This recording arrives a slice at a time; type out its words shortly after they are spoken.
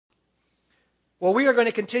Well, we are going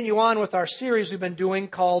to continue on with our series we've been doing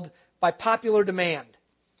called By Popular Demand.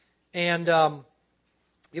 And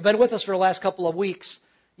you've been with us for the last couple of weeks.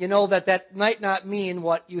 You know that might not mean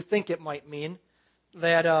what you think it might mean.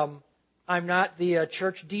 That I'm not the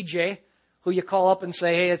church DJ who you call up and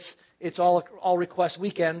say, hey, it's all request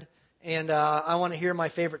weekend, and I want to hear my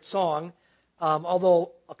favorite song.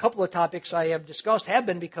 Although a couple of topics I have discussed have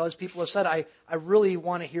been because people have said, I really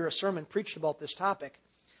want to hear a sermon preached about this topic.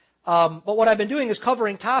 But what I've been doing is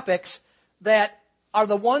covering topics that are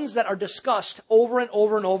the ones that are discussed over and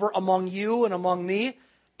over and over among you and among me,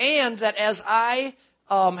 and that as I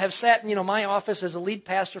have sat in my office as a lead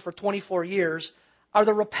pastor for 24 years, are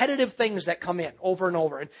the repetitive things that come in over and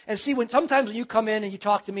over. And see, sometimes when you come in and you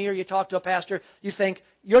talk to me or you talk to a pastor, you think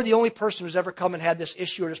you're the only person who's ever come and had this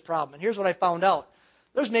issue or this problem. And here's what I found out.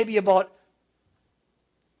 There's maybe about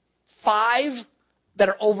 5 that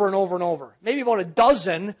are over and over and over. Maybe about a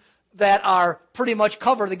dozen that are pretty much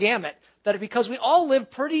cover the gamut. That because we all live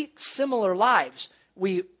pretty similar lives.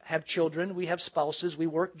 We have children, we have spouses, we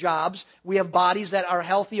work jobs, we have bodies that are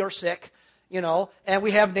healthy or sick, and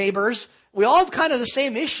we have neighbors. We all have kind of the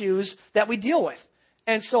same issues that we deal with.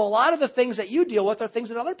 And so a lot of the things that you deal with are things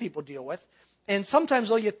that other people deal with. And sometimes,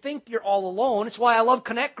 though, you think you're all alone. It's why I love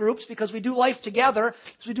connect groups, because we do life together.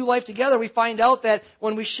 As we do life together, we find out that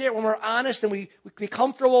when we're honest and we be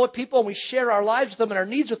comfortable with people and we share our lives with them and our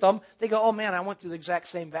needs with them, they go, oh man, I went through the exact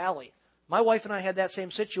same valley. My wife and I had that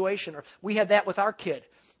same situation, or we had that with our kid.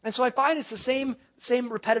 And so I find it's the same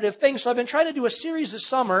repetitive thing. So I've been trying to do a series this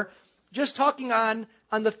summer just talking on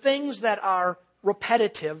the things that are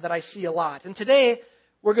repetitive that I see a lot. And today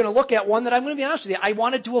we're going to look at one that I'm going to be honest with you, I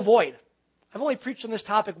wanted to avoid. I've only preached on this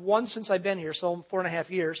topic once since I've been here, so 4.5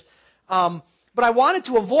 years. But I wanted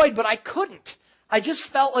to avoid, but I couldn't. I just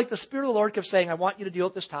felt like the Spirit of the Lord kept saying, I want you to deal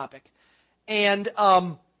with this topic. And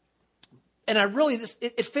I really,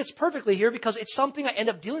 it fits perfectly here because it's something I end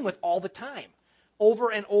up dealing with all the time,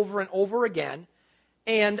 over and over and over again.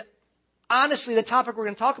 And honestly, the topic we're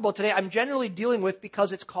going to talk about today, I'm generally dealing with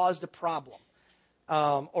because it's caused a problem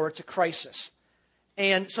or it's a crisis.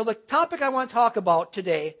 And so the topic I want to talk about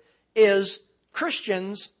today is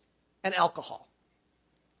Christians and alcohol.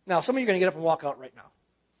 Now, some of you are going to get up and walk out right now,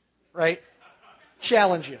 right?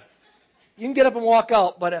 Challenge you. You can get up and walk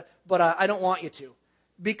out, but I don't want you to,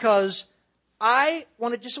 because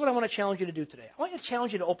just what I want to challenge you to do today. I want you to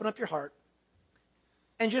challenge you to open up your heart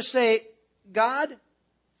and just say, God,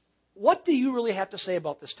 what do you really have to say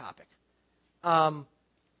about this topic?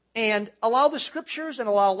 And allow the scriptures and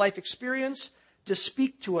allow life experience to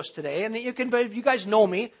speak to us today. And if you guys know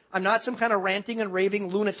me, I'm not some kind of ranting and raving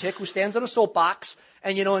lunatic who stands on a soapbox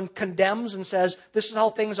and condemns and says, this is how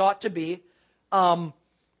things ought to be. But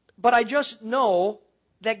I just know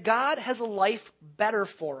that God has a life better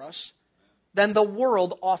for us than the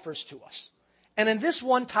world offers to us. And in this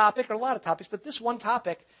one topic, or a lot of topics, but this one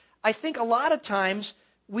topic, I think a lot of times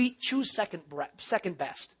we choose second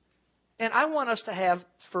best. And I want us to have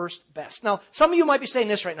first best. Now, some of you might be saying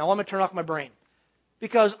this right now. I'm going to turn off my brain.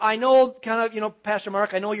 Because I know Pastor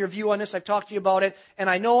Mark, I know your view on this. I've talked to you about it. And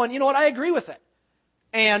I know, and you know what, I agree with it.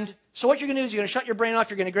 And so what you're going to do is you're going to shut your brain off.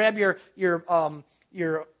 You're going to grab your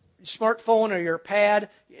smartphone or your iPad,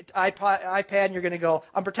 and you're going to go,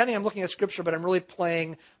 I'm pretending I'm looking at scripture, but I'm really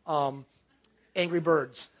playing Angry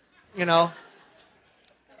Birds, But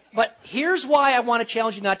here's why I want to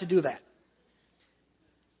challenge you not to do that.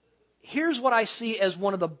 Here's what I see as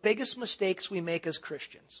one of the biggest mistakes we make as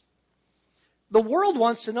Christians. The world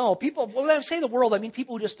wants to know. When I say the world, I mean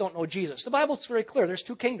people who just don't know Jesus. The Bible's very clear. There's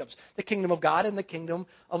 2 kingdoms, the kingdom of God and the kingdom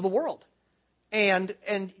of the world. And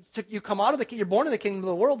you come out of you're born in the kingdom of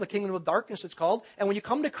the world, the kingdom of darkness it's called. And when you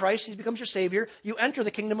come to Christ, He becomes your Savior. You enter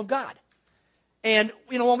the kingdom of God. And,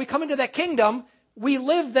 when we come into that kingdom, we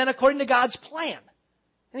live then according to God's plan.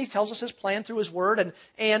 And He tells us His plan through His Word.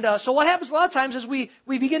 And so what happens a lot of times is as we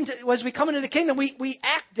come into the kingdom, we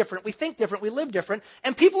act different, we think different, we live different.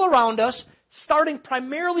 And people around us, starting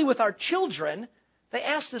primarily with our children, they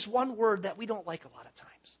ask this one word that we don't like a lot of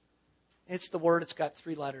times. It's the word, it's got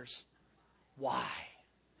 3 letters. Why?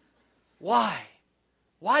 Why?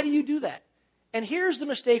 Why do you do that? And here's the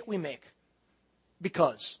mistake we make.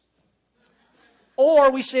 Because.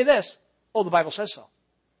 Or we say this, oh, the Bible says so.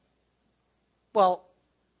 Well,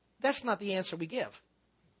 that's not the answer we give.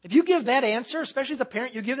 If you give that answer, especially as a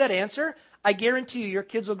parent, you give that answer, I guarantee you your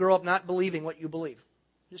kids will grow up not believing what you believe.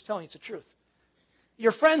 I'm just telling you, it's the truth.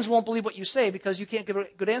 Your friends won't believe what you say because you can't give a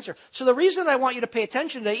good answer. So the reason I want you to pay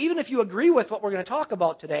attention today, even if you agree with what we're going to talk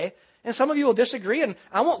about today, and some of you will disagree, and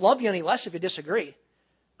I won't love you any less if you disagree,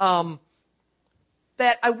 that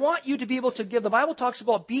that I want you to be able to give. The Bible talks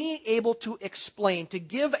about being able to explain, to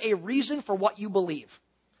give a reason for what you believe.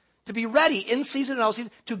 To be ready in season and out of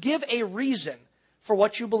season, to give a reason for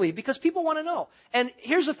what you believe, because people want to know. And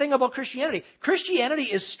here's the thing about Christianity. Christianity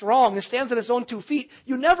is strong. It stands on its own 2 feet.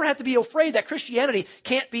 You never have to be afraid that Christianity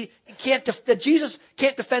that Jesus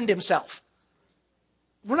can't defend himself.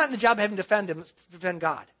 We're not in the job of having to defend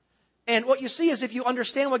God. And what you see is if you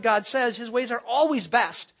understand what God says, his ways are always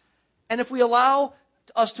best. And if we allow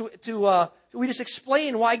us we just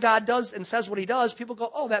explain why God does and says what he does, people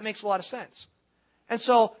go, oh, that makes a lot of sense. And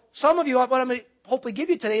so some of you, what I'm going to hopefully give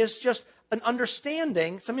you today is just an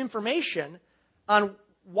understanding, some information on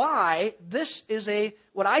why this is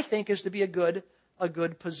what I think is to be a good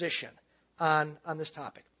position on this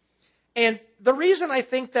topic. And the reason I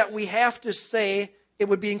think that we have to say it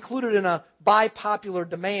would be included in a by popular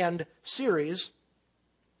demand series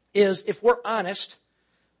is, if we're honest,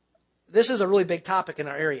 this is a really big topic in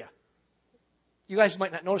our area. You guys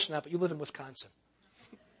might not notice that, but you live in Wisconsin.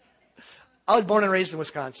 I was born and raised in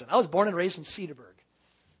Wisconsin. I was born and raised in Cedarburg.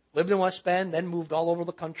 Lived in West Bend, then moved all over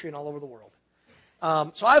the country and all over the world.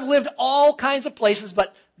 So I've lived all kinds of places,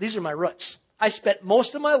 but these are my roots. I spent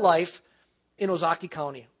most of my life in Ozaukee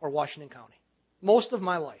County or Washington County. Most of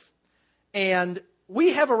my life. And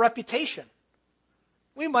we have a reputation.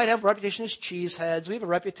 We might have a reputation as cheeseheads. We have a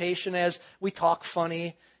reputation as we talk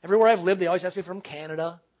funny. Everywhere I've lived, they always ask me if I'm from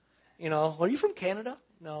Canada. Are you from Canada?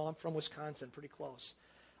 No, I'm from Wisconsin, pretty close.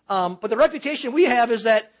 But the reputation we have is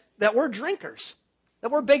that we're drinkers. That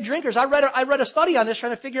we're big drinkers. I read a study on this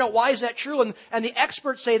trying to figure out why is that true. And the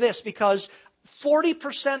experts say this, because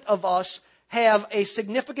 40% of us have a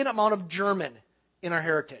significant amount of German in our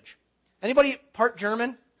heritage. Anybody part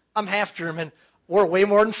German? I'm half German. We're way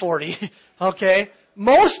more than 40. Okay?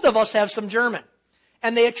 Most of us have some German.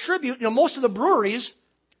 And they attribute, most of the breweries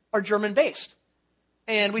are German-based.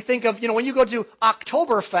 And we think of, when you go to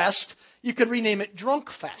Oktoberfest, you could rename it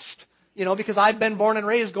Drunkfest, because I've been born and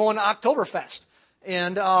raised going to Oktoberfest.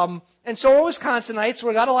 And so we're Wisconsinites.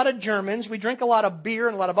 We got a lot of Germans. We drink a lot of beer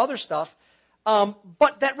and a lot of other stuff.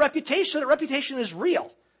 But that reputation is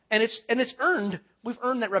real. And it's earned. We've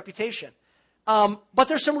earned that reputation. But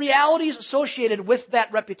there's some realities associated with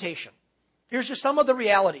that reputation. Here's just some of the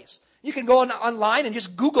realities. You can go online and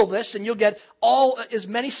just Google this and you'll get as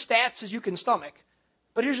many stats as you can stomach.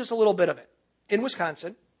 But here's just a little bit of it. In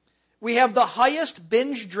Wisconsin, we have the highest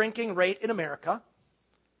binge drinking rate in America.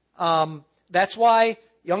 That's why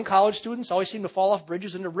young college students always seem to fall off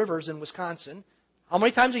bridges into rivers in Wisconsin. How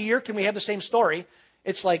many times a year can we have the same story?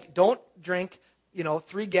 It's like, don't drink,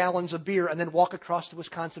 3 gallons of beer and then walk across the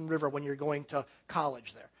Wisconsin River when you're going to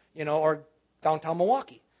college there, or downtown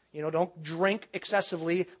Milwaukee. Don't drink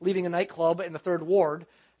excessively, leaving a nightclub in the 3rd Ward,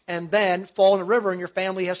 and then fall in a river and your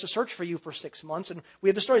family has to search for you for 6 months. And we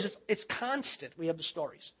have the stories. It's constant. We have the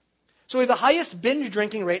stories. So we have the highest binge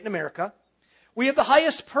drinking rate in America. We have the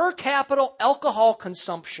highest per capita alcohol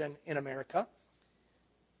consumption in America.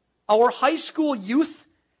 Our high school youth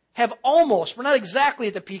have almost, we're not exactly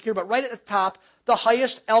at the peak here, but right at the top, the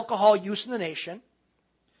highest alcohol use in the nation.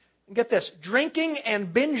 And get this, drinking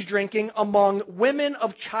and binge drinking among women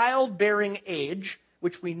of childbearing age,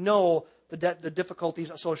 which we know the difficulties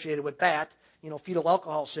associated with that, fetal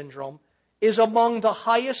alcohol syndrome, is among the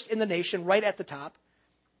highest in the nation, right at the top.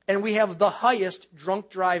 And we have the highest drunk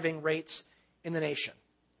driving rates in the nation.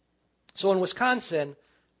 So in Wisconsin,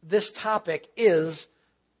 this topic is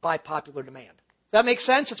by popular demand. Does that make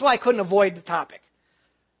sense? That's why I couldn't avoid the topic.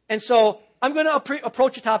 And so I'm going to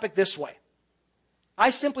approach the topic this way.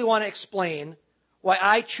 I simply want to explain why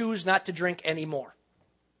I choose not to drink anymore,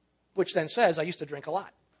 which then says I used to drink a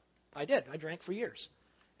lot. I did. I drank for years.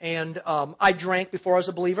 And I drank before I was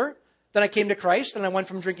a believer. Then I came to Christ, and I went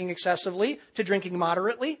from drinking excessively to drinking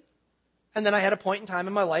moderately. And then I had a point in time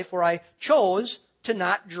in my life where I chose to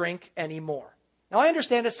not drink anymore. Now, I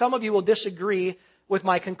understand that some of you will disagree with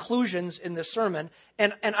my conclusions in this sermon,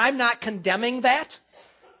 and I'm not condemning that,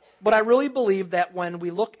 but I really believe that when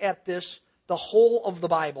we look at this, the whole of the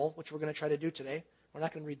Bible, which we're going to try to do today, we're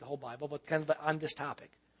not going to read the whole Bible, but kind of on this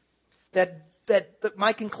topic, that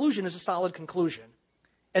my conclusion is a solid conclusion,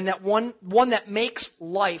 and that one that makes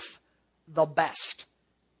life the best.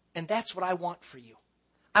 And that's what I want for you.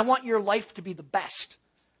 I want your life to be the best.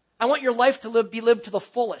 I want your life to be lived to the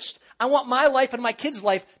fullest. I want my life and my kids'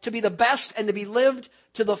 life to be the best and to be lived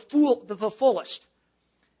to the fullest.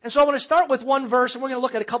 And so I want to start with one verse, and we're going to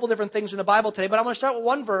look at a couple different things in the Bible today, but I'm going to start with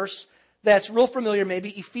one verse that's real familiar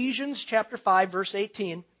maybe, Ephesians chapter 5, verse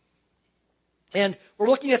 18. And we're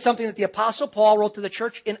looking at something that the Apostle Paul wrote to the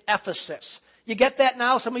church in Ephesus. You get that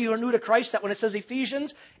now? Some of you are new to Christ, that when it says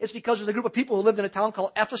Ephesians, it's because there's a group of people who lived in a town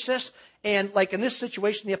called Ephesus. And like in this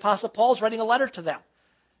situation, the Apostle Paul's writing a letter to them.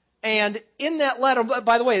 And in that letter,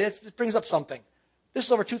 by the way, this brings up something. This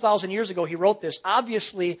is over 2,000 years ago he wrote this.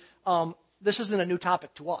 Obviously, this isn't a new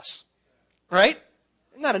topic to us. Right?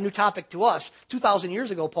 Not a new topic to us. 2,000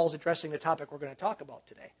 years ago, Paul's addressing the topic we're going to talk about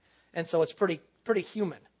today. And so it's pretty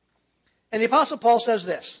human. And the Apostle Paul says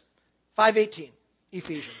this, 5:18,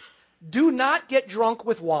 Ephesians. Do not get drunk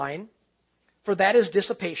with wine, for that is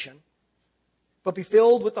dissipation, but be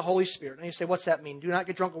filled with the Holy Spirit. And you say, what's that mean? Do not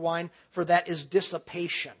get drunk with wine, for that is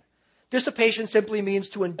dissipation. Dissipation simply means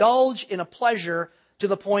to indulge in a pleasure to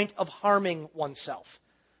the point of harming oneself.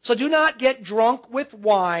 So do not get drunk with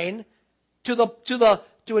wine to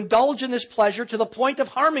indulge in this pleasure to the point of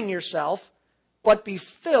harming yourself, but be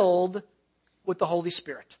filled with the Holy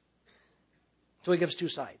Spirit. So he gives two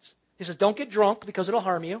sides. He says, don't get drunk because it'll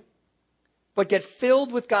harm you, but get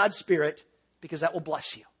filled with God's Spirit because that will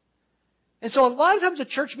bless you. And so a lot of times the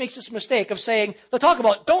church makes this mistake of saying, they'll talk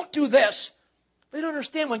about, don't do this. But they don't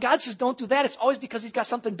understand when God says don't do that, it's always because he's got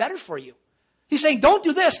something better for you. He's saying, don't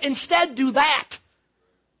do this, instead do that.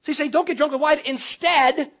 So he's saying, don't get drunk with wine,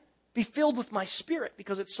 instead be filled with my Spirit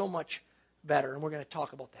because it's so much better. And we're going to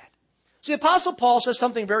talk about that. So the Apostle Paul says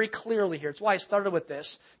something very clearly here. It's why I started with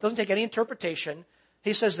this. It doesn't take any interpretation.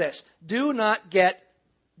 He says this, do not get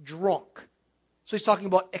drunk. So he's talking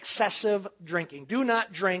about excessive drinking. Do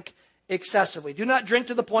not drink excessively. Do not drink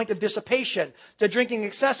to the point of dissipation, to drinking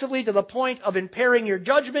excessively to the point of impairing your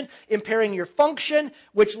judgment, impairing your function,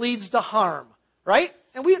 which leads to harm. Right?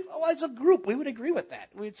 And we, as a group, we would agree with that.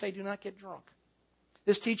 We'd say do not get drunk.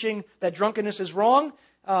 This teaching that drunkenness is wrong,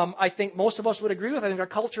 I think most of us would agree with. I think our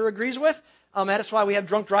culture agrees with. That's why we have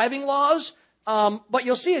drunk driving laws. But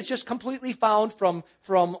you'll see it's just completely found from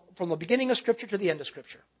the beginning of Scripture to the end of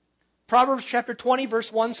Scripture. Proverbs chapter 20,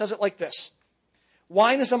 verse 1 says it like this.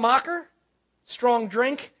 Wine is a mocker, strong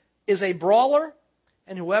drink is a brawler,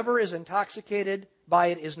 and whoever is intoxicated by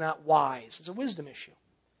it is not wise. It's a wisdom issue.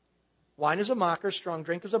 Wine is a mocker, strong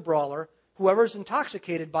drink is a brawler. Whoever is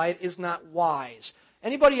intoxicated by it is not wise.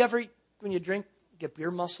 Anybody ever, when you drink, get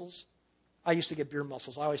beer muscles? I used to get beer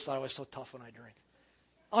muscles. I always thought I was so tough when I drank.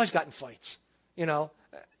 I always got in fights.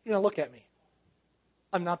 Look at me.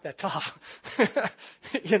 I'm not that tough.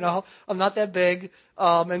 I'm not that big.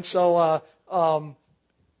 And so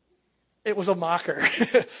it was a mocker.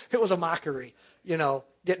 It was a mockery,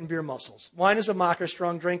 getting beer muscles. Wine is a mocker,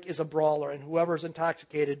 strong drink is a brawler, and whoever is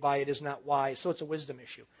intoxicated by it is not wise. So it's a wisdom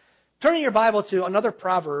issue. Turning your Bible to another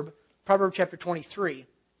proverb, Proverbs chapter 23.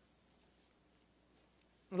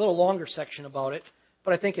 A little longer section about it,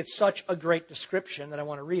 but I think it's such a great description that I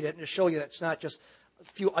want to read it and to show you that it's not just a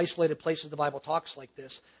few isolated places the Bible talks like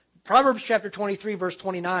this. Proverbs chapter 23, verse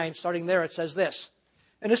 29, starting there, it says this.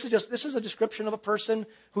 And this is a description of a person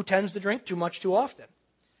who tends to drink too much too often.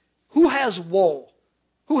 Who has woe?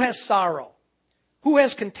 Who has sorrow? Who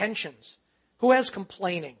has contentions? Who has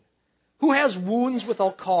complaining? Who has wounds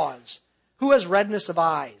without cause? Who has redness of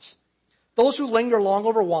eyes? Those who linger long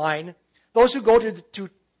over wine, those who go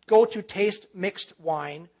to taste mixed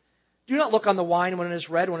wine. Do not look on the wine when it is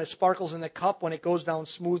red, when it sparkles in the cup, when it goes down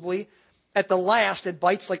smoothly. At the last, it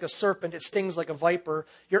bites like a serpent, it stings like a viper.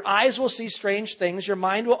 Your eyes will see strange things, your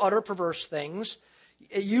mind will utter perverse things.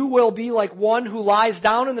 You will be like one who lies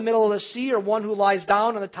down in the middle of the sea or one who lies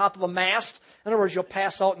down on the top of a mast. In other words, you'll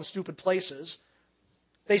pass out in stupid places.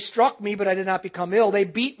 They struck me, but I did not become ill. They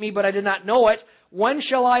beat me, but I did not know it. When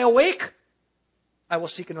shall I awake? I will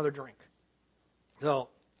seek another drink. So,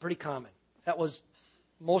 pretty common. That was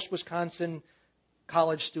most Wisconsin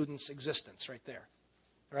college students' existence right there.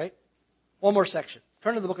 Right? One more section.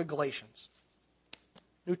 Turn to the book of Galatians.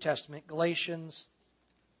 New Testament, Galatians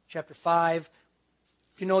chapter 5.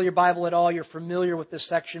 If you know your Bible at all, you're familiar with this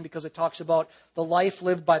section because it talks about the life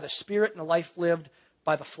lived by the Spirit and the life lived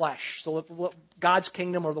by the flesh. So God's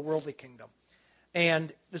kingdom or the worldly kingdom.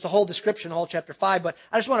 And there's a whole description, whole chapter 5, but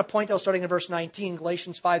I just want to point out starting in verse 19,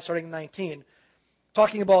 Galatians 5 starting in 19,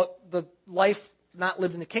 talking about the life not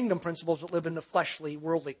lived in the kingdom principles, but lived in the fleshly,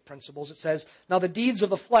 worldly principles. It says, now the deeds of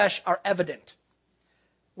the flesh are evident,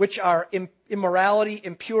 which are immorality,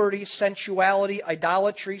 impurity, sensuality,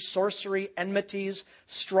 idolatry, sorcery, enmities,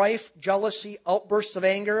 strife, jealousy, outbursts of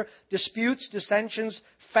anger, disputes, dissensions,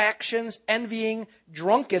 factions, envying,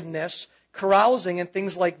 drunkenness, carousing, and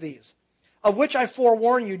things like these, of which I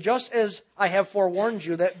forewarn you, just as I have forewarned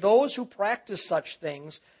you, that those who practice such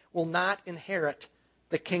things will not inherit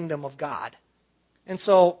the kingdom of God. And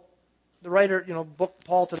so the writer, book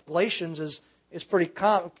Paul to the Galatians is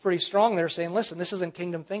pretty strong there, saying, listen, this isn't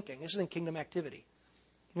kingdom thinking. This isn't kingdom activity.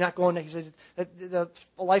 You're not going to, he said, the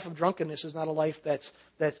life of drunkenness is not a life that's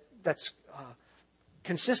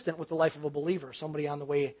consistent with the life of a believer, somebody on the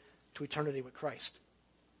way to eternity with Christ.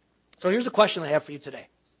 So here's the question I have for you today.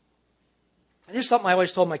 And here's something I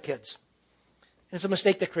always told my kids. And it's a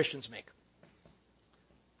mistake that Christians make.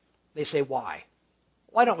 They say, why?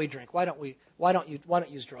 Why don't we drink? Why don't you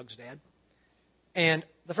use drugs, Dad? And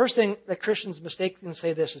the first thing that Christians mistakenly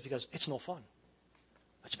say this is because it's no fun.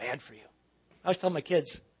 It's bad for you. I always tell my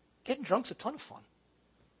kids, getting drunk's a ton of fun.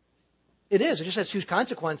 It is. It just has huge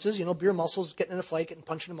consequences. Beer muscles, getting in a fight, getting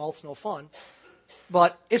punched in the mouth is no fun.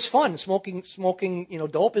 But it's fun. Smoking,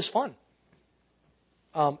 dope is fun.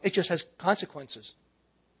 It just has consequences.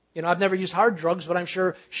 I've never used hard drugs, but I'm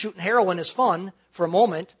sure shooting heroin is fun for a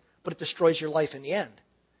moment, but it destroys your life in the end.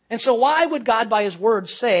 And so why would God, by His Word,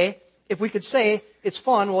 say, if we could say it's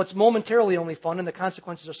fun, well, it's momentarily only fun, and the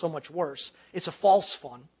consequences are so much worse. It's a false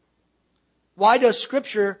fun. Why does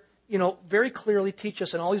Scripture, very clearly teach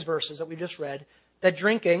us in all these verses that we just read, that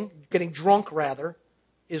drinking, getting drunk rather,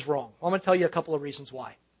 is wrong? Well, I'm going to tell you a couple of reasons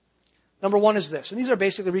why. Number one is this, and these are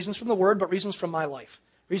basically reasons from the Word, but reasons from my life,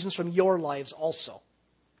 reasons from your lives also.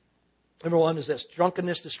 Number one is this,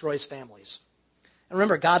 drunkenness destroys families. And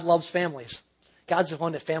remember, God loves families. God's the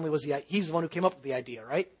one He's the one who came up with the idea,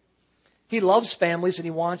 right? He loves families and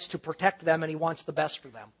He wants to protect them and He wants the best for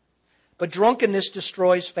them. But drunkenness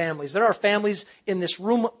destroys families. There are families in this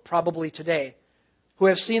room probably today who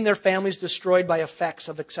have seen their families destroyed by effects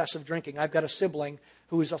of excessive drinking. I've got a sibling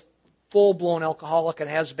who is a full-blown alcoholic and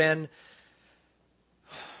has been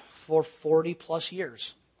for 40 plus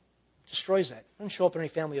years. Destroys that. Doesn't show up at any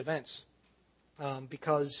family events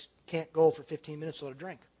because can't go for 15 minutes without a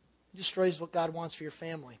drink. It destroys what God wants for your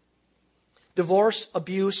family. Divorce,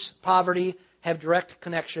 abuse, poverty have direct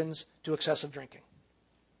connections to excessive drinking.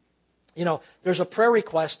 There's a prayer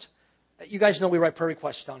request. You guys know we write prayer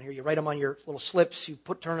requests down here. You write them on your little slips. You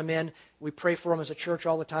turn them in. We pray for them as a church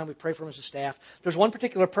all the time. We pray for them as a staff. There's one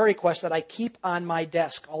particular prayer request that I keep on my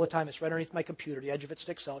desk all the time. It's right underneath my computer. The edge of it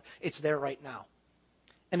sticks out. It's there right now.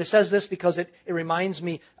 And it says this because it reminds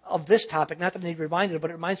me of this topic. Not that I need reminded,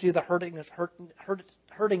 but it reminds me of the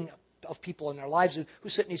hurting of people in their lives who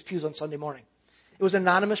sit in these pews on Sunday morning. It was an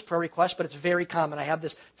anonymous prayer request, but it's very common. I have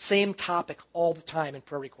this same topic all the time in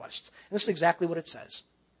prayer requests. And this is exactly what it says.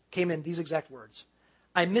 Came in these exact words.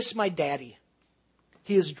 I miss my daddy.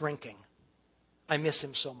 He is drinking. I miss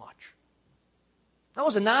him so much. That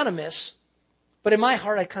was anonymous, but in my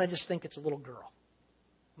heart I kind of just think it's a little girl.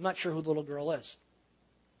 I'm not sure who the little girl is.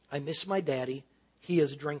 I miss my daddy. He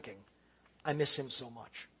is drinking. I miss him so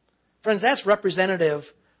much. Friends, that's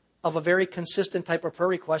representative of a very consistent type of prayer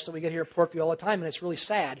request that we get here at Portview all the time, and it's really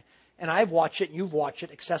sad. And I've watched it, and you've watched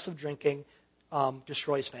it. Excessive drinking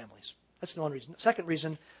destroys families. That's the one reason. The second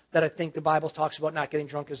reason that I think the Bible talks about not getting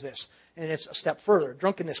drunk is this, and it's a step further.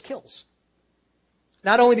 Drunkenness kills.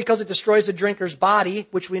 Not only because it destroys the drinker's body,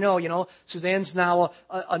 which we know, Suzanne's now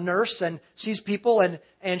a nurse and sees people,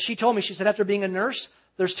 and she told me, she said, after being a nurse,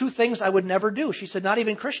 there's two things I would never do. She said, not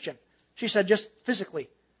even Christian. She said, just physically.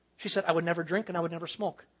 She said, I would never drink and I would never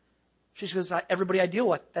smoke. She says, everybody I deal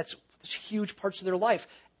with, that's huge parts of their life.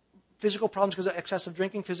 Physical problems because of excessive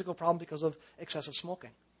drinking, physical problem because of excessive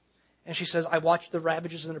smoking. And she says, I watch the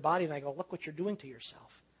ravages in their body and I go, look what you're doing to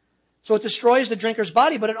yourself. So it destroys the drinker's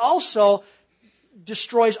body, but it also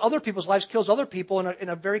destroys other people's lives, kills other people in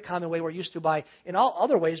a very common way we're used to in all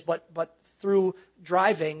other ways, but through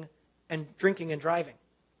driving and drinking and driving.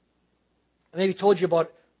 I maybe told you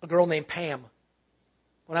about a girl named Pam.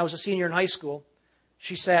 When I was a senior in high school,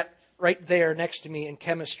 she sat right there next to me in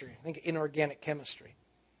chemistry, I think inorganic chemistry.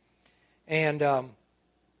 And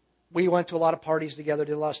we went to a lot of parties together,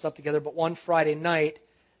 did a lot of stuff together, but one Friday night,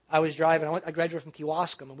 I was driving. I graduated from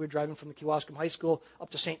Kewaskum, and we were driving from the Kewaskum High School up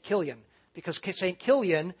to St. Killian, because St.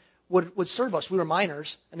 Killian would serve us. We were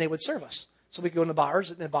minors, and they would serve us. So we could go in the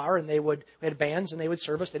bar, and we had bands, and they would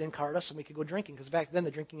serve us. They didn't card us, and we could go drinking, because back then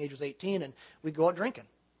the drinking age was 18, and we'd go out drinking.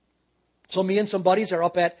 So me and some buddies are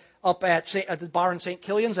up at the bar in St.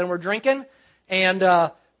 Killian's, and we're drinking,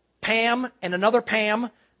 and Pam and another Pam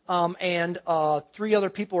and three other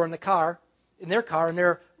people were in their car, and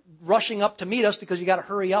they're rushing up to meet us because you got to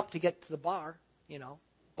hurry up to get to the bar.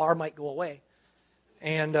 Bar might go away,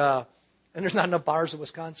 and there's not enough bars in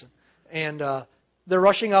Wisconsin, and they're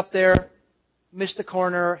rushing up there. Missed the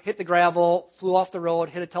corner, hit the gravel, flew off the road,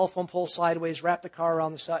 hit a telephone pole sideways, wrapped the car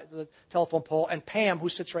around the side of the telephone pole, and Pam, who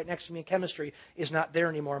sits right next to me in chemistry, is not there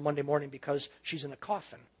anymore on Monday morning because she's in a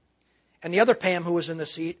coffin. And the other Pam, who was in the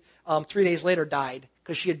seat, 3 days later died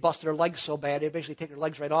because she had busted her legs so bad, it basically taken her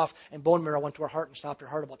legs right off, and bone marrow went to her heart and stopped her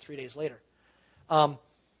heart about 3 days later.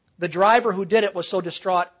 The driver who did it was so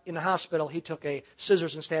distraught in the hospital, he took a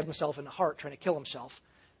scissors and stabbed himself in the heart trying to kill himself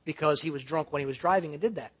because he was drunk when he was driving and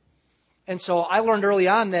did that. And so I learned early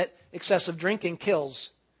on that excessive drinking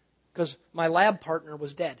kills because my lab partner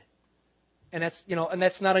was dead. And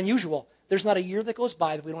that's not unusual. There's not a year that goes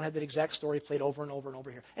by that we don't have that exact story played over and over and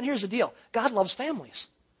over here. And here's the deal. God loves families.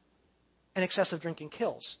 And excessive drinking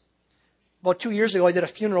kills. About 2 years ago, I did a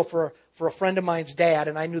funeral for a friend of mine's dad,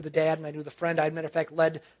 and I knew the dad and I knew the friend. I, matter of fact,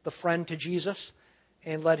 led the friend to Jesus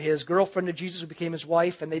and led his girlfriend to Jesus, who became his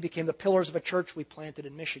wife, and they became the pillars of a church we planted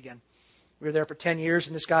in Michigan. We were there for 10 years,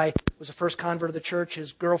 and this guy was the first convert of the church.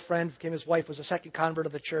 His girlfriend became his wife, was the second convert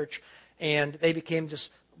of the church, and they became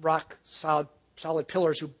just rock solid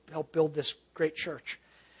pillars who helped build this great church.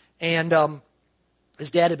 And his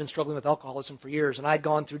dad had been struggling with alcoholism for years, and I'd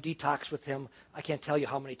gone through detox with him. I can't tell you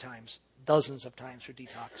how many times, dozens of times through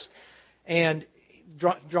detox. And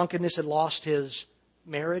drunkenness had lost his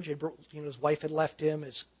marriage. His wife had left him.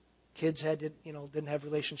 His kids didn't have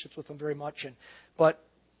relationships with him very much. But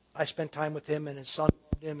I spent time with him, and his son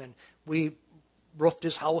loved him, and we roofed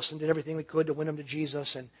his house and did everything we could to win him to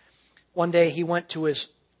Jesus. And one day he went to his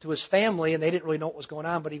family, and they didn't really know what was going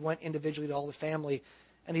on, but he went individually to all the family,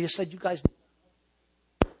 and he just said, "You guys,"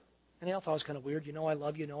 and they all thought it was kind of weird. I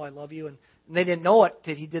love you. I love you. And they didn't know it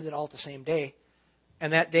that he did it all the same day.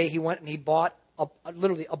 And that day he went and he bought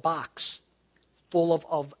literally a box full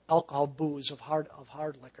of alcohol, booze, of hard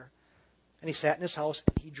liquor. And he sat in his house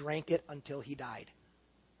and he drank it until he died.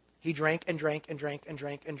 He drank and drank and drank and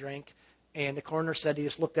drank and drank. And the coroner said he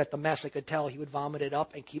just looked at the mess. I could tell he would vomit it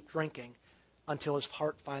up and keep drinking until his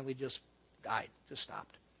heart finally just died, just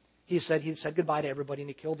stopped. He said goodbye to everybody and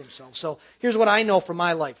he killed himself. So here's what I know from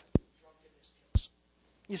my life.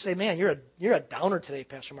 You say, "Man, you're a downer today,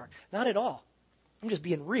 Pastor Mark." Not at all. I'm just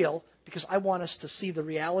being real because I want us to see the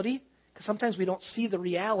reality. Because sometimes we don't see the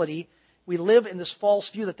reality. We live in this false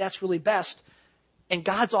view that that's really best. And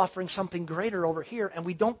God's offering something greater over here. And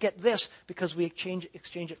we don't get this because we exchange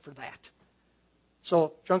it for that.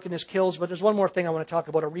 So drunkenness kills. But there's one more thing I want to talk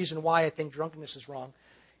about, a reason why I think drunkenness is wrong.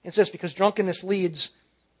 It's just because drunkenness leads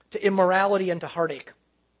to immorality and to heartache.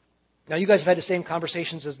 Now, you guys have had the same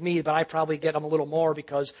conversations as me, but I probably get them a little more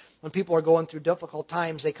because when people are going through difficult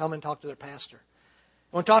times, they come and talk to their pastor.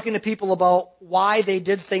 When talking to people about why they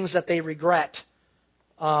did things that they regret,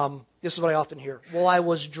 this is what I often hear. "Well, I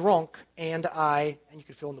was drunk and you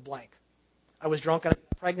can fill in the blank. I was drunk and I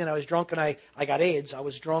got pregnant. I was drunk and I got AIDS. I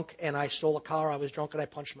was drunk and I stole a car. I was drunk and I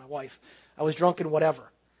punched my wife. I was drunk and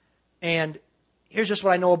whatever." And here's just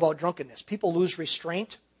what I know about drunkenness. People lose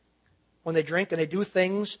restraint when they drink, and they do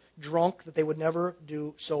things drunk that they would never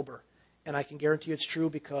do sober. And I can guarantee you it's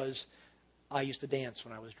true because I used to dance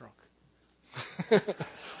when I was drunk.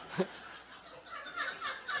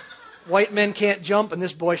 White men can't jump, and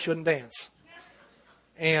this boy shouldn't dance.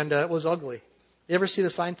 And it was ugly. You ever see the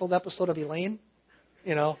Seinfeld episode of Elaine?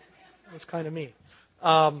 It was kind of me.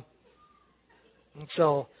 And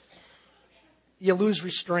so you lose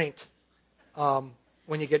restraint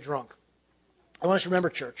when you get drunk. I want us to remember,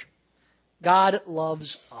 church, God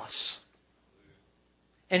loves us.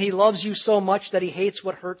 And He loves you so much that He hates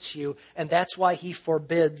what hurts you, and that's why He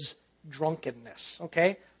forbids drunkenness.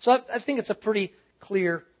 Okay? So I think it's a pretty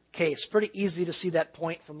clear case. Pretty easy to see that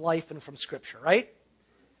point from life and from Scripture, right?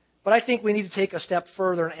 But I think we need to take a step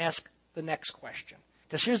further and ask the next question.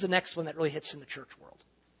 Because here's the next one that really hits in the church world.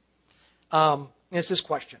 And it's this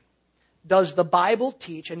question. Does the Bible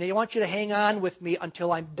teach, and I want you to hang on with me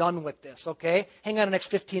until I'm done with this, okay? Hang on the next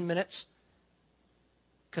 15 minutes.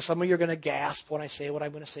 Because some of you are going to gasp when I say what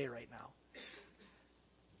I'm going to say right now.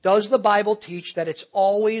 Does the Bible teach that it's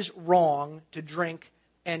always wrong to drink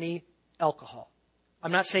any alcohol?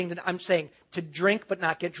 I'm not saying that, I'm saying to drink but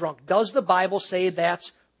not get drunk. Does the Bible say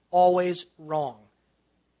that's always wrong?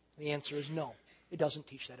 The answer is no. It doesn't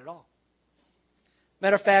teach that at all.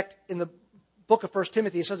 Matter of fact, in the book of 1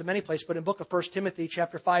 Timothy, it says in many places, but in the book of 1 Timothy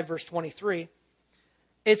chapter 5, verse 23,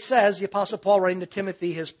 it says, the Apostle Paul writing to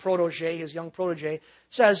Timothy, his protege, his young protege,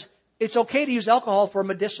 says, it's okay to use alcohol for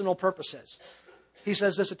medicinal purposes. He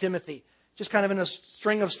says this to Timothy, just kind of in a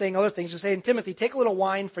string of saying other things. He's saying, Timothy, take a little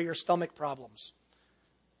wine for your stomach problems.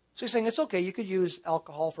 So he's saying, it's okay, you could use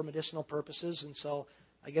alcohol for medicinal purposes, and so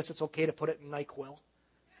I guess it's okay to put it in NyQuil.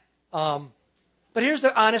 But here's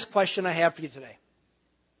the honest question I have for you today.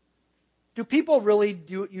 Do people really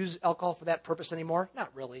use alcohol for that purpose anymore?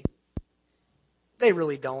 Not really. They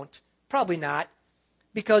really don't. Probably not.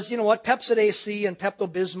 Because, you know what, Pepcid AC and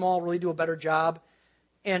Pepto-Bismol really do a better job.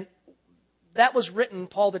 And that was written,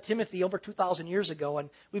 Paul to Timothy, over 2,000 years ago. And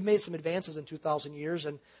we've made some advances in 2,000 years.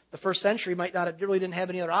 And the first century really didn't have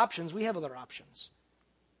any other options. We have other options.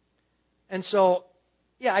 And so,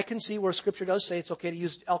 yeah, I can see where Scripture does say it's okay to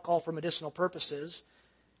use alcohol for medicinal purposes.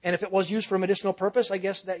 And if it was used for a medicinal purpose, I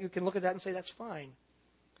guess that you can look at that and say that's fine.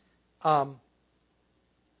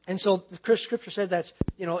 And so the Scripture said that,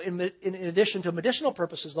 in addition to medicinal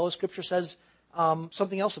purposes, though, Scripture says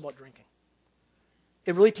something else about drinking.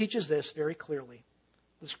 It really teaches this very clearly.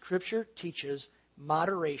 The Scripture teaches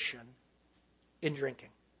moderation in drinking.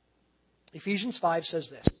 Ephesians 5 says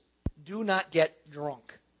this: do not get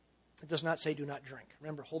drunk. It does not say do not drink.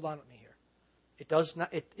 Remember, hold on with me here. It does not,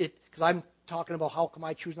 because I'm talking about how come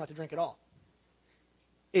I choose not to drink at all.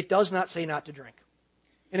 It does not say not to drink.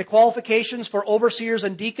 In the qualifications for overseers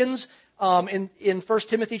and deacons, in 1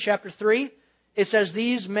 Timothy chapter 3, it says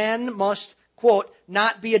these men must, quote,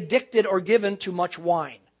 not be addicted or given to much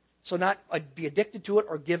wine. So not be addicted to it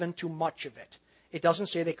or given too much of it. It doesn't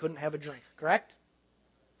say they couldn't have a drink, correct?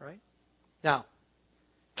 Right? Now,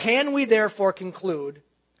 can we therefore conclude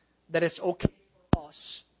that it's okay for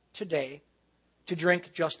us today to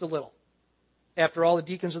drink just a little? After all, the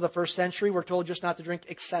deacons of the first century were told just not to drink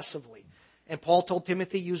excessively. And Paul told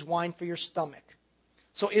Timothy, use wine for your stomach.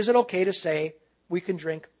 So is it okay to say we can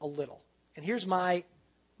drink a little? And here's my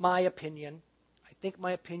opinion. I think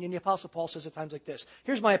my opinion, the Apostle Paul says at times like this.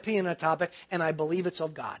 Here's my opinion on a topic, and I believe it's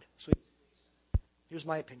of God. So here's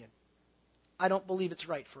my opinion. I don't believe it's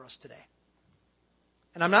right for us today.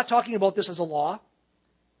 And I'm not talking about this as a law.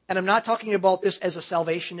 And I'm not talking about this as a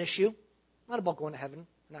salvation issue. Not about going to heaven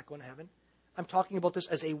or not going to heaven. I'm talking about this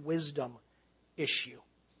as a wisdom issue.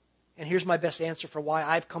 And here's my best answer for why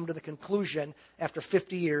I've come to the conclusion after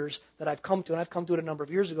 50 years that I've come to, and I've come to it a number of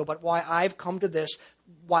years ago, but why I've come to this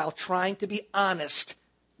while trying to be honest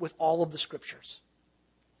with all of the Scriptures.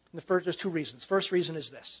 And there's two reasons. First reason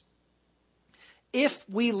is this. If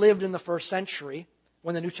we lived in the first century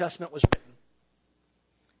when the New Testament was written,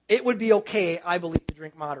 it would be okay, I believe, to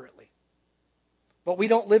drink moderately. But we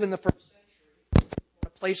don't live in the first century, a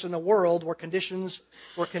place in the world where conditions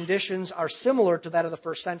are similar to that of the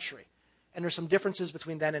first century. And there's some differences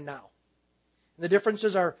between then and now. And the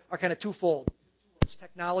differences are kind of twofold. It's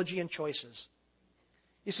technology and choices.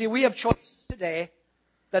 You see, we have choices today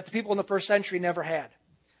that the people in the first century never had.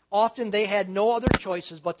 Often they had no other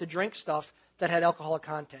choices but to drink stuff that had alcoholic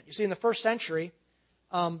content. You see, in the first century,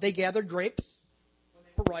 they gathered grapes when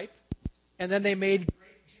they were ripe, and then they made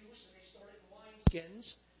grape juice and they stored it in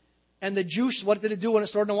wineskins. And the juice, what did it do when it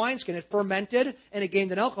stored in a wineskin? It fermented and it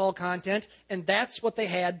gained an alcohol content, and that's what they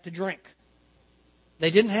had to drink. They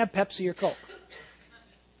didn't have Pepsi or Coke.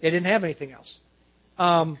 They didn't have anything else.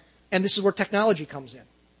 And this is where technology comes in.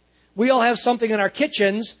 We all have something in our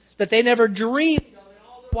kitchens that they never dreamed of in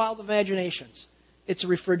all their wild imaginations. It's a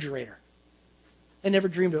refrigerator. They never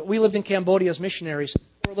dreamed of it. We lived in Cambodia as missionaries.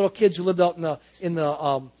 We were little kids who lived out in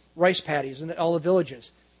the rice paddies in all the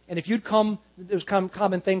villages. And if you'd come, it was a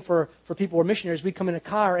common thing for people who were missionaries, we'd come in a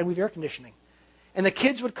car and we'd have air conditioning. And the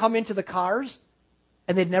kids would come into the cars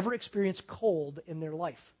and they'd never experienced cold in their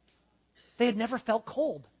life. They had never felt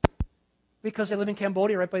cold because they live in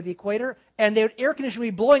Cambodia right by the equator, and their air conditioning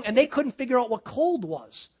would be blowing and they couldn't figure out what cold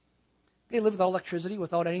was. They lived without electricity,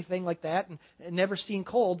 without anything like that, and never seen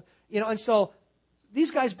cold. And so these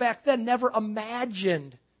guys back then never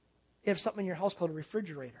imagined if something in your house called a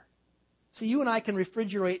refrigerator. See, you and I can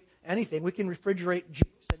refrigerate anything. We can refrigerate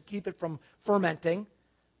juice and keep it from fermenting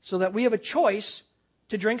so that we have a choice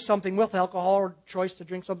to drink something with alcohol or choice to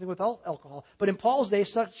drink something without alcohol. But in Paul's day,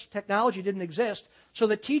 such technology didn't exist. So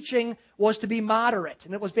the teaching was to be moderate.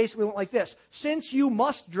 And it was basically like this. Since you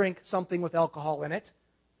must drink something with alcohol in it,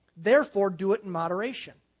 therefore do it in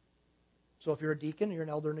moderation. So if you're a deacon, you're an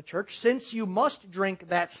elder in the church, since you must drink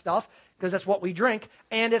that stuff, because that's what we drink,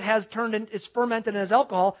 and it's fermented and has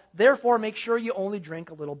alcohol, therefore make sure you only drink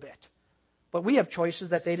a little bit. But we have choices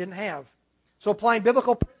that they didn't have. So applying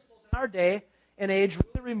biblical principles in our day and age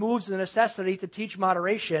really removes the necessity to teach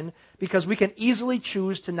moderation, because we can easily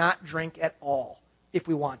choose to not drink at all if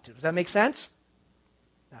we want to. Does that make sense?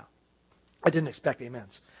 Now, I didn't expect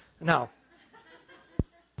amens. Now,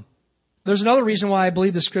 there's another reason why I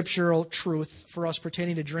believe the scriptural truth for us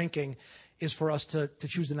pertaining to drinking is for us to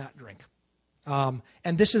choose to not drink.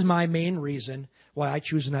 And this is my main reason why I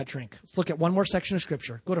choose to not drink. Let's look at one more section of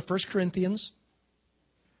Scripture. Go to 1 Corinthians.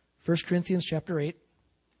 1 Corinthians chapter 8.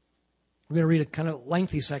 We're going to read a kind of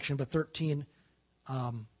lengthy section, but 13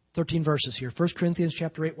 verses here. 1 Corinthians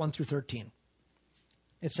chapter 8, 1 through 13.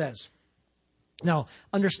 It says, now,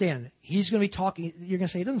 understand, he's going to be talking, you're going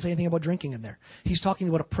to say, he doesn't say anything about drinking in there. He's talking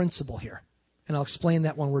about a principle here. And I'll explain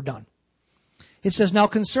that when we're done. It says, now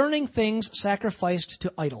concerning things sacrificed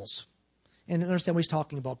to idols. And understand what he's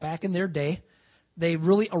talking about. Back in their day, they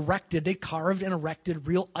carved and erected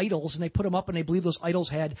real idols, and they put them up, and they believed those idols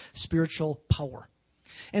had spiritual power.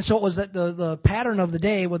 And so it was that the pattern of the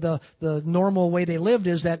day with the normal way they lived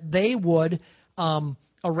is that they would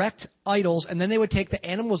erect idols, and then they would take the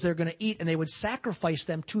animals they're going to eat, and they would sacrifice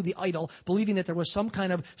them to the idol, believing that there was some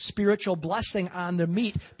kind of spiritual blessing on the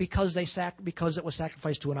meat because it was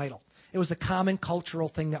sacrificed to an idol. It was the common cultural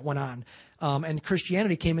thing that went on. And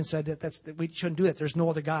Christianity came and said that we shouldn't do that. There's no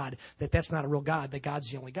other God, that's not a real God, that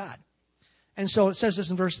God's the only God. And so it says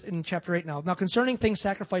this in chapter 8 now. Now, concerning things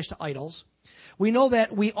sacrificed to idols, we know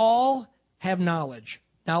that we all have knowledge.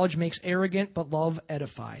 Knowledge makes arrogant, but love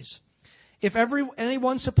edifies. If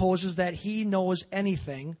anyone supposes that he knows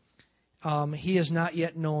anything, he is not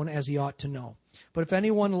yet known as he ought to know. But if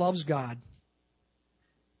anyone loves God,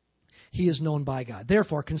 he is known by God.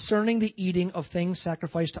 Therefore, concerning the eating of things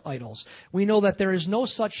sacrificed to idols, we know that there is no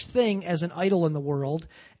such thing as an idol in the world,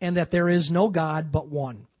 and that there is no God but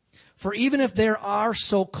one. For even if there are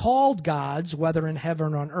so-called gods, whether in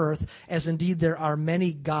heaven or on earth, as indeed there are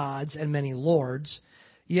many gods and many lords,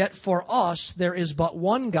 yet for us there is but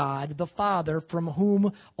one God, the Father, from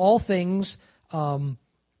whom all things, and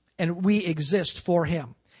we exist for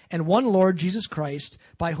him. And one Lord, Jesus Christ,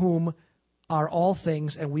 by whom are all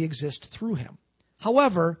things, and we exist through him.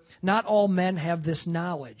 However, not all men have this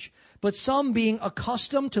knowledge, but some, being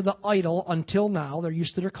accustomed to the idol until now, they're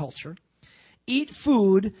used to their culture, eat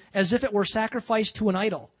food as if it were sacrificed to an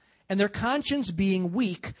idol, and their conscience being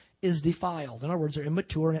weak is defiled. In other words, they're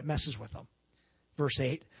immature and it messes with them. Verse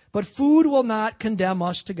 8, but food will not commend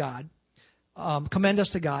us to God,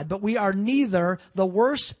 but we are neither the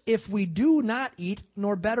worse if we do not eat,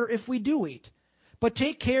 nor better if we do eat. But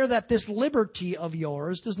take care that this liberty of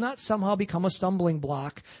yours does not somehow become a stumbling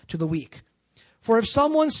block to the weak. For if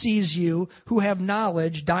someone sees you who have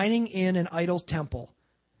knowledge dining in an idol's temple,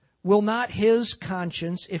 will not his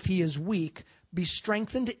conscience, if he is weak, be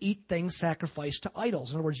strengthened to eat things sacrificed to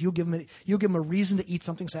idols? In other words, you'll give him a reason to eat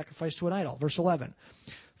something sacrificed to an idol. Verse 11.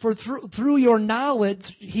 For through your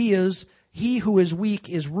knowledge he who is weak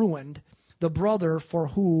is ruined, the brother for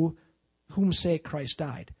whom sake Christ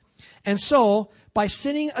died. And so, by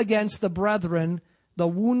sinning against the brethren, the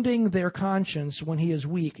wounding their conscience when he is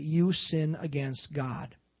weak, you sin against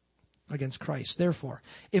God, against Christ. Therefore,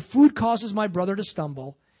 if food causes my brother to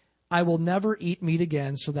stumble, I will never eat meat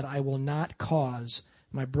again, so that I will not cause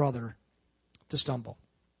my brother to stumble.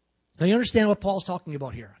 Now you understand what Paul's talking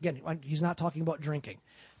about here. Again, he's not talking about drinking,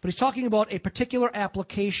 but he's talking about a particular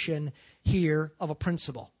application here of a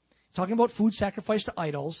principle. He's talking about food sacrificed to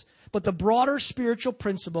idols, but the broader spiritual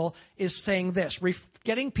principle is saying this,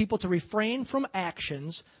 getting people to refrain from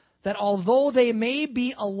actions that, although they may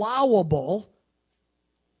be allowable,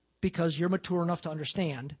 because you're mature enough to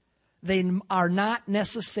understand, they are not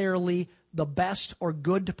necessarily the best or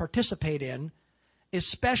good to participate in,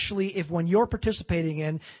 especially if when you're participating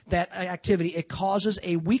in that activity, it causes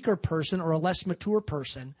a weaker person or a less mature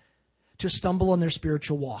person to stumble on their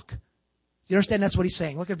spiritual walk. You understand that's what he's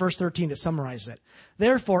saying? Look at verse 13 to summarize it.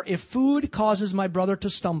 Therefore, if food causes my brother to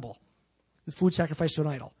stumble, the food sacrificed to an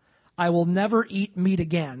idol, I will never eat meat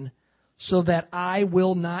again, so that I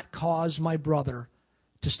will not cause my brother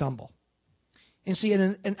to stumble. And see,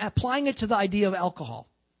 in applying it to the idea of alcohol,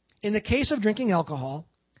 in the case of drinking alcohol,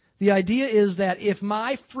 the idea is that if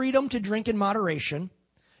my freedom to drink in moderation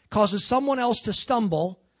causes someone else to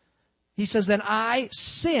stumble, he says, then I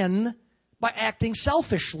sin by acting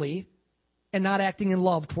selfishly and not acting in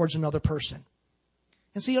love towards another person.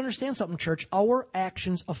 And so you understand something, church. Our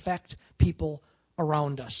actions affect people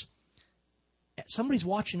around us. Somebody's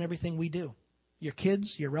watching everything we do. Your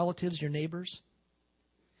kids, your relatives, your neighbors.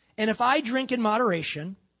 And if I drink in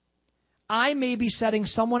moderation, I may be setting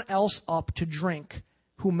someone else up to drink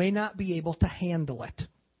who may not be able to handle it.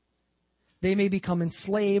 They may become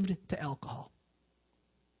enslaved to alcohol.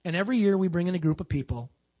 And every year we bring in a group of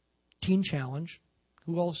people, Teen Challenge.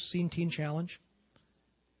 Who all seen Teen Challenge?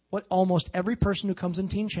 Almost every person who comes in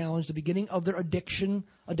Teen Challenge, the beginning of their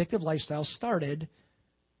addictive lifestyle started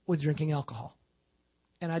with drinking alcohol.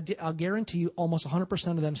 And I'll guarantee you almost 100%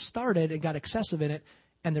 of them started and got excessive in it,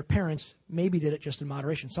 and their parents maybe did it just in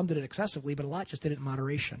moderation. Some did it excessively, but a lot just did it in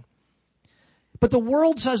moderation. But the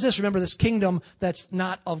world says this. Remember, this kingdom that's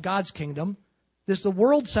not of God's kingdom. The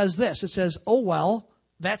world says this. It says, oh, well,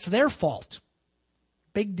 that's their fault.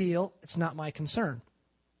 Big deal. It's not my concern.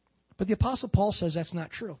 But the Apostle Paul says that's not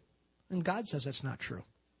true. And God says that's not true.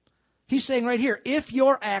 He's saying right here, if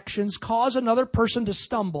your actions cause another person to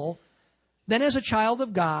stumble, then as a child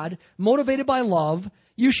of God, motivated by love,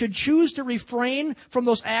 you should choose to refrain from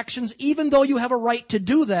those actions, even though you have a right to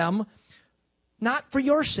do them, Not for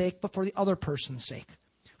your sake, but for the other person's sake.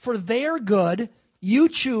 For their good, you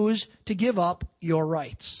choose to give up your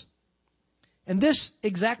rights. And this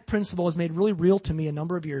exact principle was made really real to me a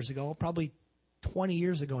number of years ago, probably 20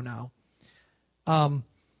 years ago now.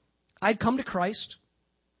 I'd come to Christ,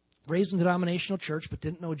 raised in a denominational church, but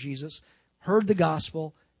didn't know Jesus, heard the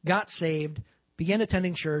gospel, got saved, began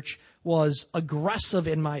attending church, was aggressive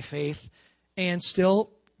in my faith, and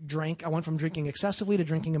still drank. I went from drinking excessively to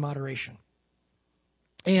drinking in moderation.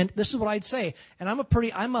 And this is what I'd say. And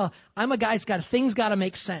I'm a guy's got, things got to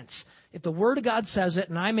make sense. If the Word of God says it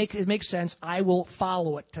and it makes sense, I will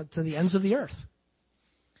follow it to the ends of the earth.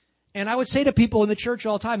 And I would say to people in the church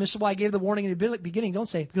all the time, this is why I gave the warning in the beginning, don't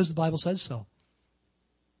say, because the Bible says so.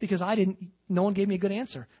 Because no one gave me a good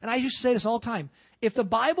answer. And I used to say this all the time. If the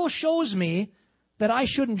Bible shows me that I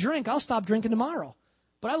shouldn't drink, I'll stop drinking tomorrow.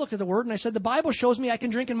 But I looked at the Word and I said, the Bible shows me I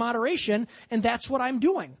can drink in moderation, and that's what I'm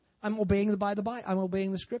doing. I'm obeying the Bible. I'm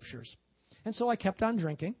obeying the Scriptures. And so I kept on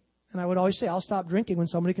drinking. And I would always say, I'll stop drinking when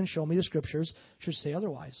somebody can show me the Scriptures should say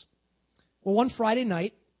otherwise. Well, one Friday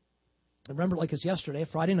night, I remember like it's yesterday,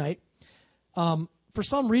 Friday night, for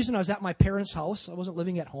some reason I was at my parents' house. I wasn't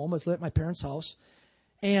living at home. I was living at my parents' house.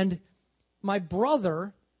 And my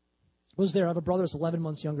brother was there. I have a brother that's 11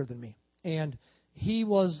 months younger than me. And he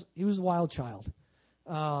was a wild child.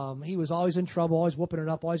 He was always in trouble, always whooping it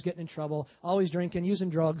up, always getting in trouble, always drinking, using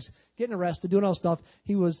drugs, getting arrested, doing all stuff.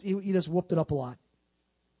 He just whooped it up a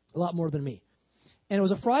lot more than me. And it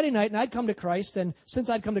was a Friday night, and I'd come to Christ, and since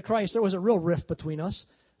I'd come to Christ, there was a real rift between us.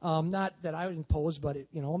 Not that I imposed, but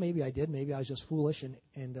maybe I did. Maybe I was just foolish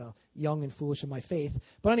and young and foolish in my faith.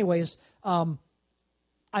 But anyways, I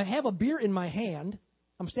have a beer in my hand.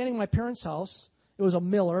 I'm standing in my parents' house. It was a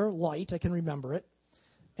Miller Lite. I can remember it.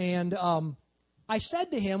 And I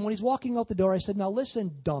said to him when he's walking out the door, I said, now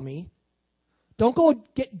listen, dummy. Don't go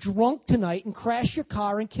get drunk tonight and crash your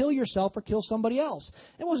car and kill yourself or kill somebody else.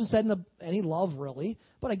 It wasn't said in any love, really.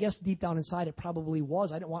 But I guess deep down inside it probably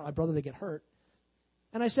was. I didn't want my brother to get hurt.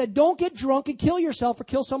 And I said, don't get drunk and kill yourself or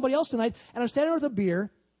kill somebody else tonight. And I'm standing with a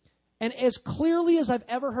beer. And as clearly as I've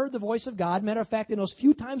ever heard the voice of God, matter of fact, in those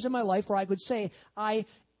few times in my life where I could say, I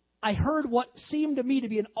heard what seemed to me to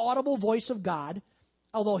be an audible voice of God,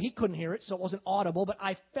 although he couldn't hear it, so it wasn't audible, but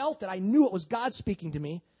I felt it. I knew it was God speaking to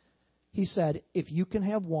me. He said, if you can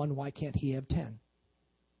have one, why can't he have 10?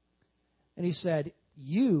 And he said,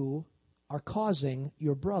 you are causing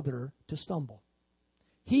your brother to stumble.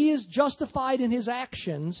 He is justified in his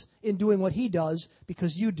actions in doing what he does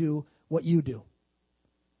because you do what you do.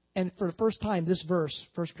 And for the first time, this verse,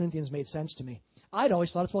 1 Corinthians, made sense to me. I'd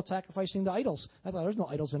always thought it's about sacrificing to idols. I thought there's no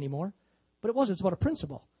idols anymore. But it wasn't. It's about a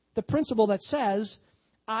principle. The principle that says,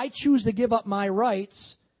 I choose to give up my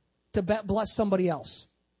rights to bless somebody else.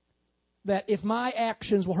 That if my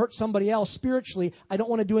actions will hurt somebody else spiritually, I don't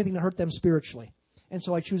want to do anything to hurt them spiritually. And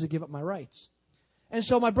so I choose to give up my rights. And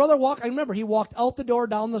so my brother I remember he walked out the door,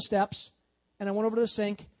 down the steps, and I went over to the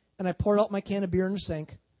sink, and I poured out my can of beer in the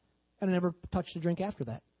sink, and I never touched a drink after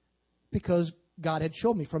that. Because God had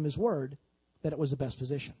showed me from his word that it was the best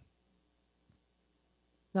position.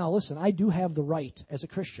 Now listen, I do have the right as a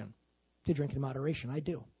Christian to drink in moderation. I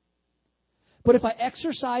do. But if I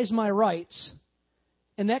exercise my rights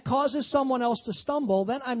and that causes someone else to stumble,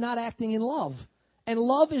 then I'm not acting in love. And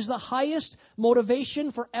love is the highest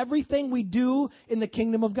motivation for everything we do in the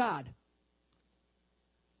kingdom of God.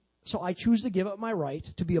 So I choose to give up my right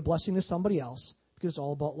to be a blessing to somebody else because it's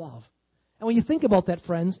all about love. And when you think about that,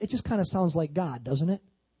 friends, it just kind of sounds like God, doesn't it?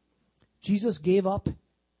 Jesus gave up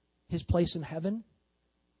his place in heaven.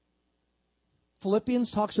 Philippians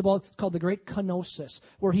talks about, it's called the great kenosis,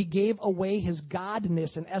 where he gave away his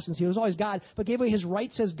godness in essence. He was always God, but gave away his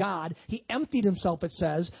rights as God. He emptied himself, it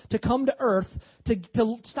says, to come to earth,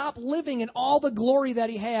 to stop living in all the glory that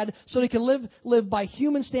he had so he could live by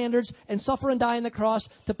human standards and suffer and die on the cross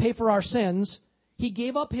to pay for our sins. He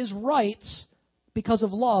gave up his rights because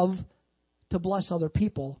of love to bless other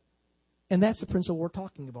people. And that's the principle we're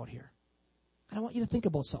talking about here. And I want you to think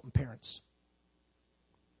about something, parents.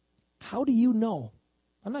 How do you know?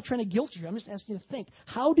 I'm not trying to guilt you. I'm just asking you to think.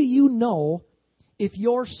 How do you know if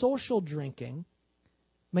your social drinking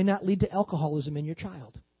may not lead to alcoholism in your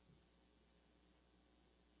child?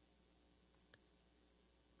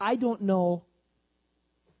 I don't know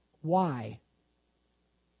why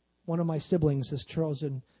one of my siblings has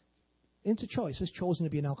chosen, it's a choice, has chosen to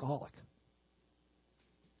be an alcoholic.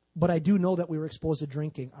 But I do know that we were exposed to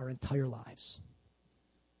drinking our entire lives.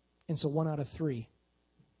 And so 1 out of 3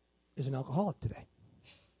 is an alcoholic today.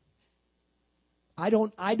 I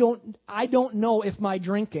don't know if my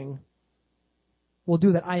drinking will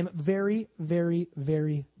do that. I am very, very,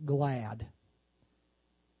 very glad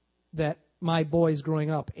that my boys growing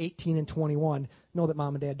up, 18 and 21, know that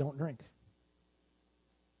mom and dad don't drink.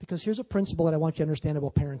 Because here's a principle that I want you to understand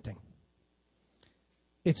about parenting.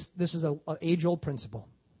 This is an age-old principle.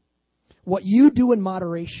 What you do in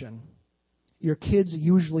moderation, your kids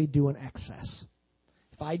usually do in excess.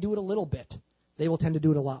 If I do it a little bit, they will tend to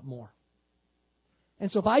do it a lot more.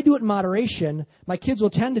 And so if I do it in moderation, my kids will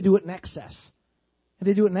tend to do it in excess. If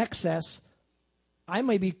they do it in excess, I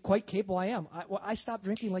may be quite capable. I stopped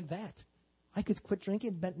drinking like that. I could quit drinking.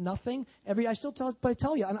 It meant nothing. But I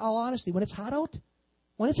tell you, in all honesty, when it's hot out,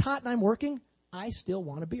 when it's hot and I'm working, I still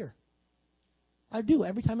want a beer. I do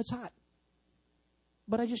every time it's hot.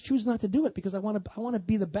 But I just choose not to do it because I want to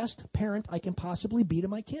be the best parent I can possibly be to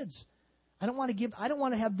my kids. I don't want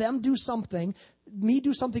to have them do something, me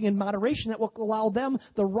do something in moderation that will allow them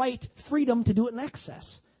the right freedom to do it in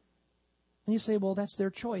excess. And you say, well, that's their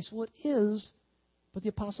choice. Well, it is. But the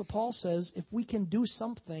Apostle Paul says if we can do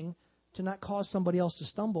something to not cause somebody else to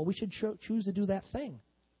stumble, we should choose to do that thing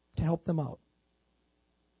to help them out.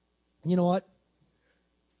 And you know what?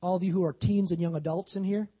 All of you who are teens and young adults in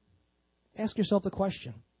here, ask yourself the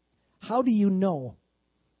question, how do you know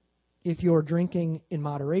if you're drinking in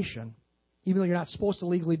moderation? Even though you're not supposed to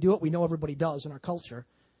legally do it, we know everybody does in our culture.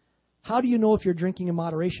 How do you know if your drinking in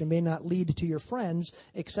moderation may not lead to your friends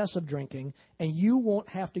excessive drinking, and you won't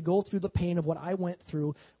have to go through the pain of what I went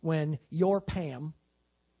through when your Pam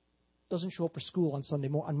doesn't show up for school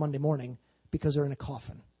on Monday morning because they're in a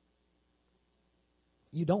coffin?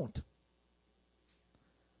 You don't.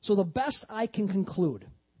 So the best I can conclude,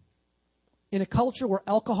 in a culture where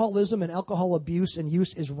alcoholism and alcohol abuse and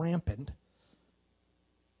use is rampant,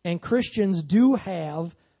 and Christians do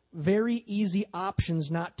have very easy options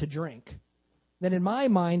not to drink, then in my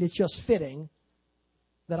mind it's just fitting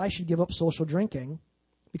that I should give up social drinking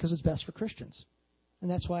because it's best for Christians. And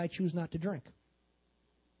that's why I choose not to drink.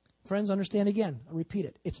 Friends, understand again, I repeat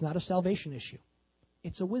it, it's not a salvation issue.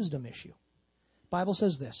 It's a wisdom issue. The Bible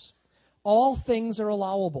says this, all things are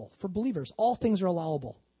allowable for believers. All things are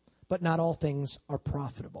allowable, but not all things are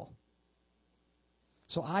profitable.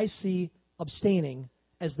 So I see abstaining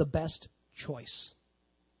as the best choice.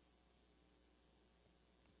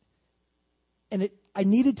 And I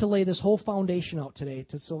needed to lay this whole foundation out today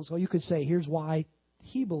so you could say, here's why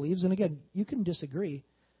he believes. And again, you can disagree,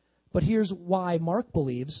 but here's why Mark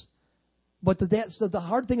believes. But the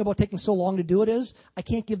hard thing about taking so long to do it is I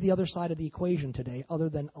can't give the other side of the equation today other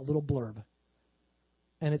than a little blurb.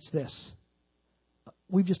 And it's this.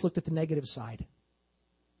 We've just looked at the negative side.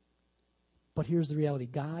 But here's the reality.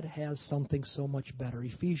 God has something so much better.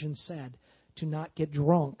 Ephesians said to not get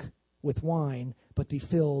drunk with wine, but be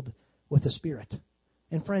filled with the Spirit.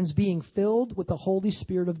 And friends, being filled with the Holy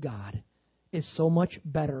Spirit of God is so much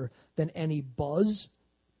better than any buzz,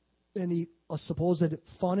 any supposed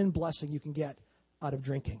fun and blessing you can get out of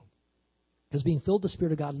drinking. Because being filled with the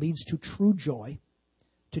Spirit of God leads to true joy,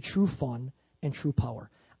 to true fun, and true power.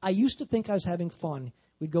 I used to think I was having fun.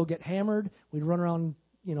 We'd go get hammered. We'd run around,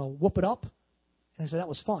 whoop it up. And I said, that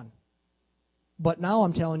was fun. But now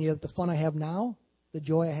I'm telling you that the fun I have now, the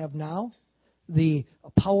joy I have now, the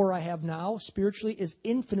power I have now spiritually is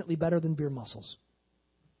infinitely better than beer muscles.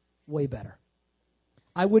 Way better.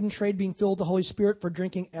 I wouldn't trade being filled with the Holy Spirit for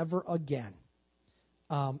drinking ever again.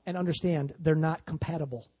 And understand, they're not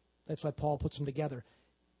compatible. That's why Paul puts them together.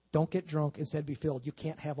 Don't get drunk, instead be filled. You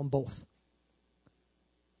can't have them both.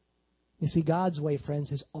 You see, God's way,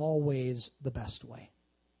 friends, is always the best way.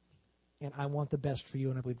 And I want the best for you,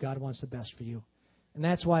 and I believe God wants the best for you. And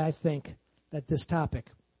that's why I think that this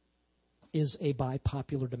topic is a by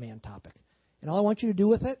popular demand topic. And all I want you to do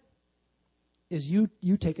with it is you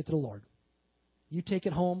take it to the Lord. You take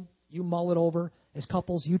it home. You mull it over. As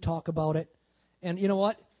couples, you talk about it. And you know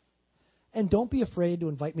what? And don't be afraid to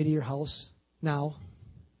invite me to your house now.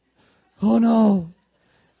 Oh, no.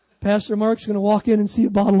 Pastor Mark's going to walk in and see a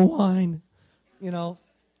bottle of wine.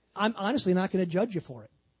 I'm honestly not going to judge you for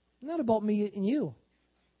it. It's not about me and you.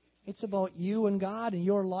 It's about you and God and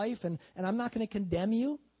your life. And I'm not going to condemn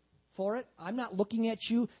you for it. I'm not looking at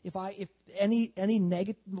you if any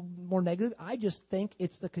more negative. I just think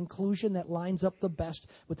it's the conclusion that lines up the best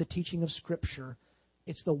with the teaching of Scripture.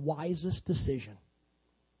 It's the wisest decision.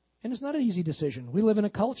 And it's not an easy decision. We live in a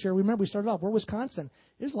culture. Remember, we started off, we're Wisconsin.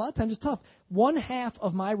 There's a lot of times it's tough. One half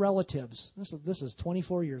of my relatives, this is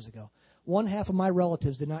 24 years ago, one half of my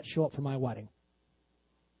relatives did not show up for my wedding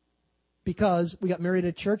because we got married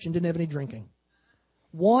at church and didn't have any drinking.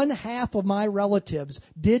 One half of my relatives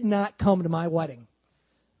did not come to my wedding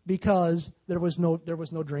because there was no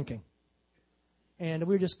drinking. And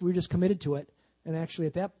we were just committed to it. And actually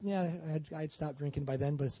at that, I'd stopped drinking by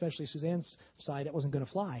then, but especially Suzanne's side, it wasn't going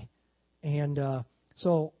to fly. And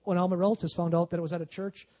so when all my relatives found out that it was at a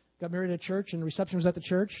church, got married at a church, and the reception was at the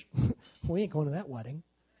church, we ain't going to that wedding.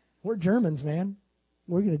 We're Germans, man.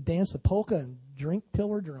 We're going to dance the polka and drink till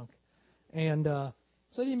we're drunk. And so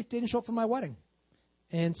they didn't show up for my wedding.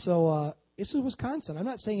 And so this is Wisconsin. I'm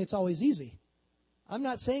not saying it's always easy. I'm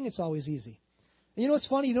not saying it's always easy. And you know what's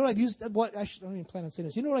funny? You know what I've used? I don't even plan on saying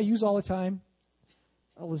this. You know what I use all the time?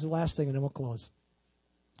 That was the last thing, and then we'll close.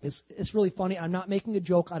 It's really funny. I'm not making a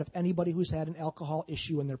joke out of anybody who's had an alcohol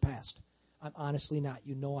issue in their past. I'm honestly not.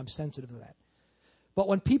 You know I'm sensitive to that. But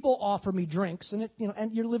when people offer me drinks, and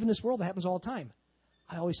and you live in this world, that happens all the time.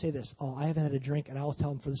 I always say this: "Oh, I haven't had a drink," and I'll tell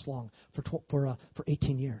them for this long, for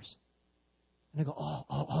 18 years. And they go,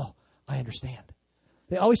 "Oh, I understand."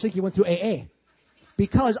 They always think you went through AA,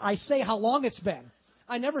 because I say how long it's been.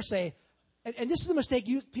 I never say, and this is the mistake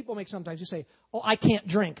people make sometimes. You say, "Oh, I can't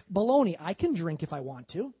drink." Baloney. I can drink if I want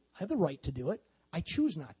to. I have the right to do it. I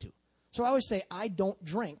choose not to. So I always say, "I don't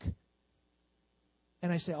drink."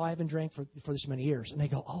 And I say, "Oh, I haven't drank for this many years." And they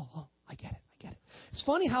go, "Oh, I get it. It's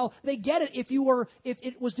funny how they get it. If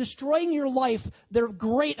it was destroying your life, they're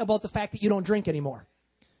great about the fact that you don't drink anymore.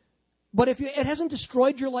 But if it hasn't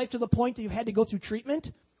destroyed your life to the point that you had to go through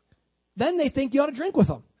treatment, then they think you ought to drink with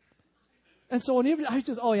them. And so I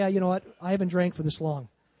just, "Oh yeah, you know what? I haven't drank for this long."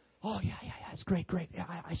 "Oh yeah, it's great. Yeah,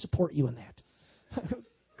 I support you in that."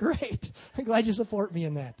 Great. I'm glad you support me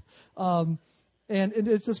in that. And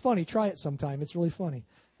it's just funny. Try it sometime. It's really funny.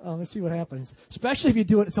 Let's see what happens. Especially if you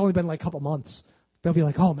do it, it's only been like a couple months. They'll be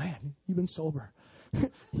like, "Oh man, you've been sober.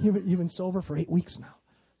 You've been sober for 8 weeks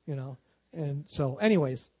now." And so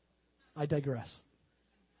anyways, I digress.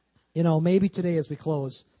 Maybe today as we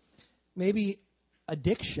close, maybe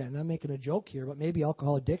addiction, I'm making a joke here, but maybe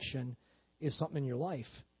alcohol addiction is something in your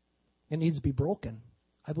life. It needs to be broken.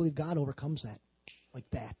 I believe God overcomes that like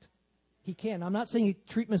that. He can. I'm not saying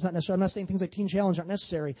treatment's not necessary. I'm not saying things like Teen Challenge aren't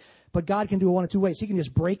necessary, but God can do it one of two ways. He can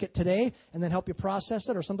just break it today and then help you process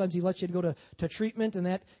it, or sometimes he lets you go to treatment and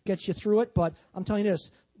that gets you through it. But I'm telling you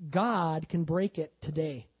this, God can break it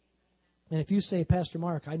today. And if you say, "Pastor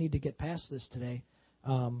Mark, I need to get past this today,"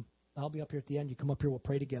 I'll be up here at the end. You come up here, we'll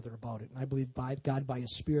pray together about it. And I believe God, by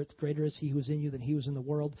His Spirit, greater is He who is in you than he who is in the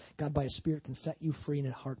world. God, by His Spirit, can set you free in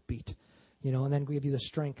a heartbeat, and then give you the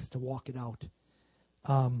strength to walk it out.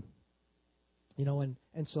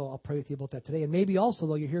 And so I'll pray with you about that today. And maybe also,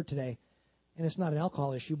 though, you're here today, and it's not an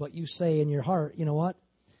alcohol issue, but you say in your heart, "You know what?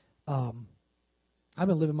 I've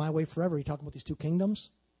been living my way forever." You're talking about these two kingdoms,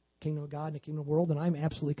 kingdom of God and the kingdom of the world, and I'm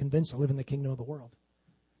absolutely convinced I live in the kingdom of the world.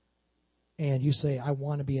 And you say, "I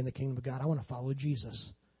want to be in the kingdom of God. I want to follow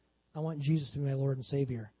Jesus. I want Jesus to be my Lord and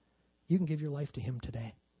Savior." You can give your life to Him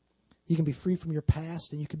today. You can be free from your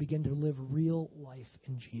past, and you can begin to live real life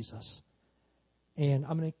in Jesus. And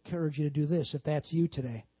I'm going to encourage you to do this. If that's you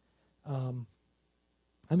today, I'm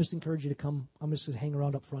just encourage you to come. I'm just going to hang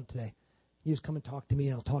around up front today. You just come and talk to me,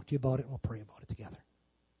 and I'll talk to you about it, and we'll pray about it together.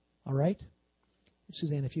 All right?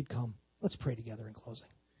 Suzanne, if you'd come, let's pray together in closing.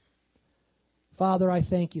 Father, I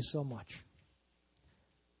thank you so much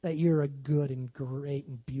that you're a good and great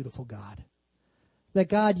and beautiful God. That,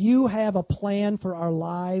 God, you have a plan for our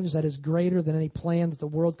lives that is greater than any plan that the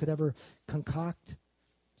world could ever concoct.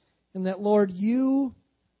 And that, Lord, you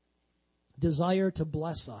desire to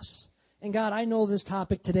bless us. And God, I know this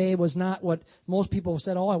topic today was not what most people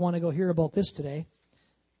said, "Oh, I want to go hear about this today."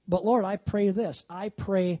 But Lord, I pray this. I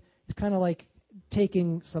pray, it's kind of like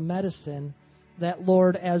taking some medicine, that,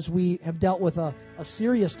 Lord, as we have dealt with a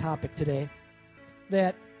serious topic today,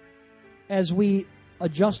 that as we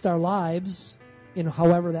adjust our lives,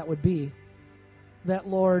 however that would be, that,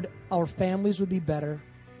 Lord, our families would be better,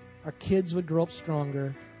 our kids would grow up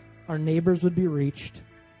stronger, our neighbors would be reached,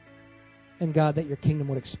 and God, that your kingdom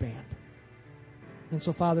would expand. And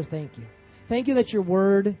so, Father, thank you. Thank you that your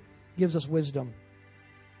word gives us wisdom.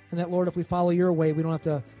 And that, Lord, if we follow your way, we don't have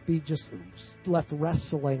to be just left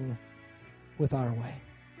wrestling with our way.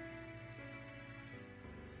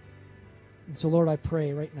 And so, Lord, I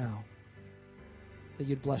pray right now that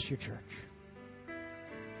you'd bless your church.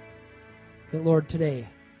 That, Lord, today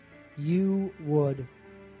you would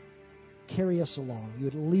carry us along. You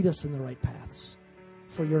would lead us in the right paths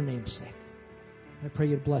for your name's sake. I pray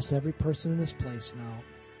you'd bless every person in this place now.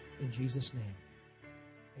 In Jesus' name,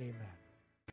 amen.